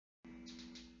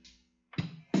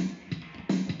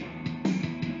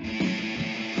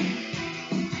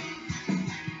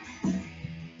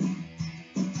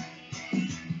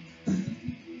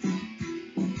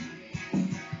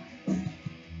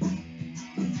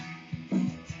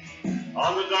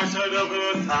the dark side of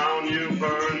the town, you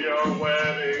burned your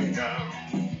wedding gown.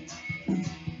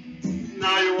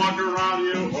 Now you walk around,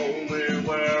 you only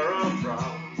wear a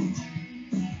frown.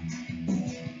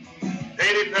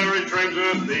 Katy Perry dreams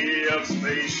with thee of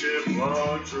spaceship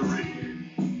luxury.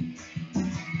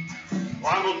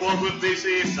 Climb aboard with thee,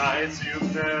 see sights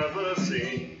you've never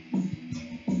seen.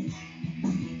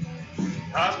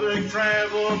 Cosmic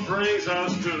travel brings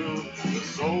us to the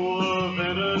soul of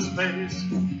inner space.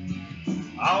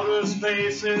 Outer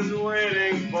space is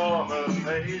waiting for her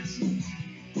face.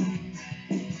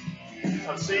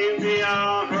 I've seen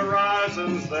beyond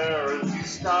horizons there in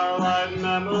starlight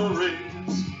memories.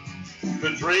 The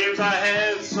dreams I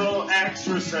had so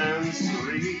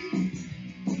extrasensory.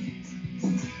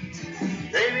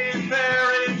 Katy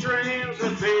Perry dreams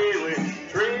of thee, we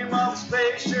dream of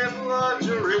spaceship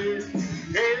luxury.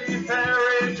 Katy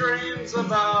Perry dreams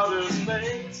of outer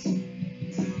space.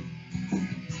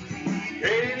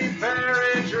 Katy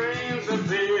Perry dreams of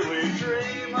thee, we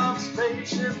dream of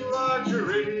spaceship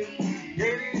luxury.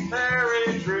 Katy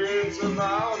Perry dreams of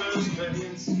outer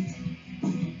space.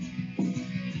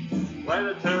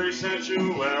 Planetary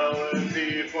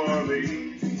sensuality for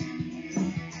me.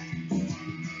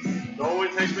 It only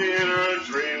takes me in her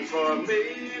dreams for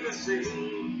me to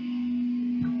see.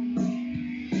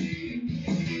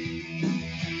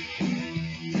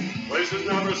 Places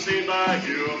never seen by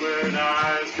human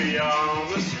eyes beyond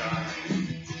the sky.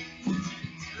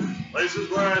 Places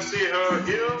where I see her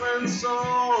human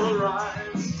soul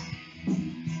arise.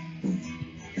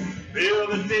 Feel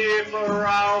the deep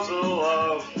arousal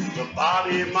of the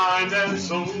body, mind, and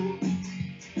soul,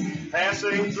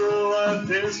 passing through a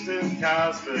distant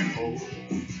cosmic hole.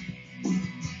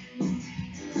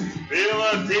 Feel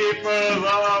a deeper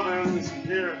love and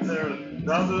hear there's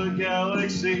another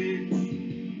galaxy.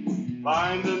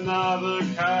 Find another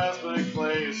cosmic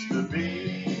place to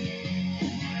be.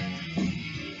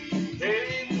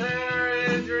 Katy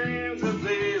Perry dreams of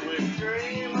thee, we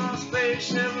dream of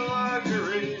spaceship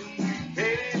luxury.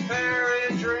 Katy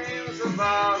Perry dreams of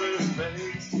outer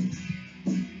space.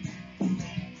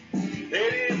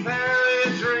 Katy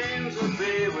Perry dreams of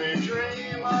thee, we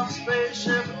dream of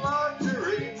spaceship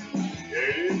luxury.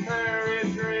 Katy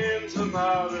Perry dreams of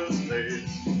outer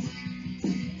space.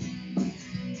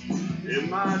 In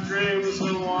my dreams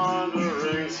of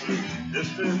wandering through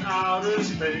distant outer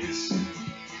space,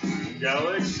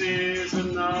 galaxies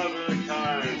another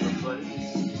kind of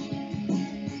place.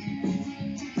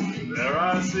 There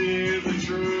I see the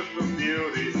truth of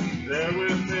beauty, there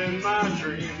within my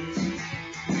dreams.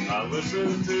 I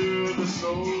listen to the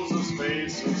souls of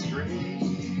space and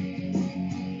streams.